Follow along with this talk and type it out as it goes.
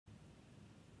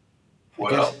I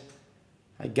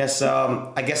guess,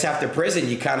 Well, I guess after prison,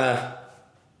 you kind of,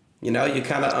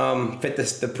 fit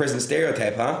the prison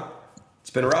stereotype, huh? It's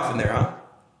been rough in there, huh?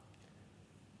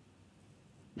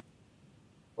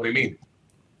 what do you mean?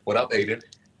 What up, Adin?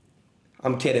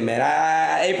 I'm kidding, man.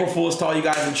 April Fool's to all you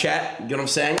guys in chat. You know what I'm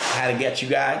saying? I had to get you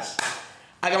guys.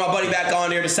 I got my buddy back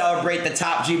on here to celebrate the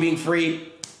top G being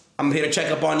free. I'm here to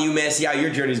check up on you, man. See how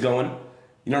your journey's going.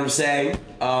 You know what I'm saying?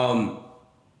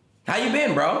 How you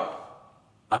been, bro?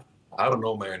 I don't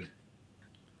know, man.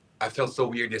 I felt so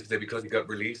weird yesterday because he got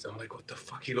released. I'm like, what the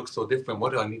fuck? He looks so different.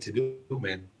 What do I need to do,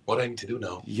 man? What do I need to do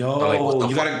now? I'm like, what Yo, the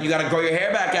you fuck? gotta grow your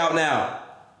hair back out now.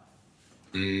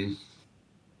 Mm.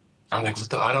 I'm like, what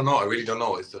the? I don't know. I really don't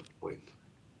know. It's the wait.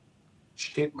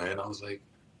 Shit, man. I was like,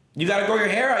 You gotta grow your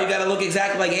hair out. You gotta look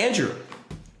exactly like Andrew.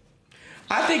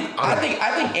 I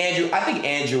think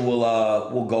Andrew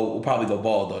will probably go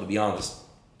bald though. To be honest,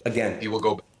 again, he will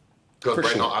go back. Because for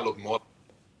right sure. now I look more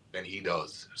than he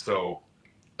does. So,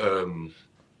 I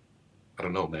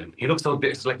don't know, man. He looks so.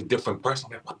 It's like a different person.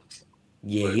 I'm like, what the fuck?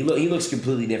 Yeah, he looks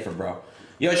completely different, bro.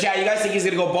 Yo, Chad, you guys think he's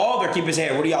gonna go bald or keep his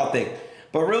hair? What do y'all think?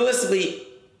 But realistically,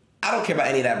 I don't care about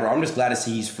any of that, bro. I'm just glad to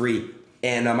see he's free.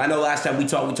 And I know last time we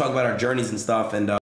talked about our journeys and stuff, and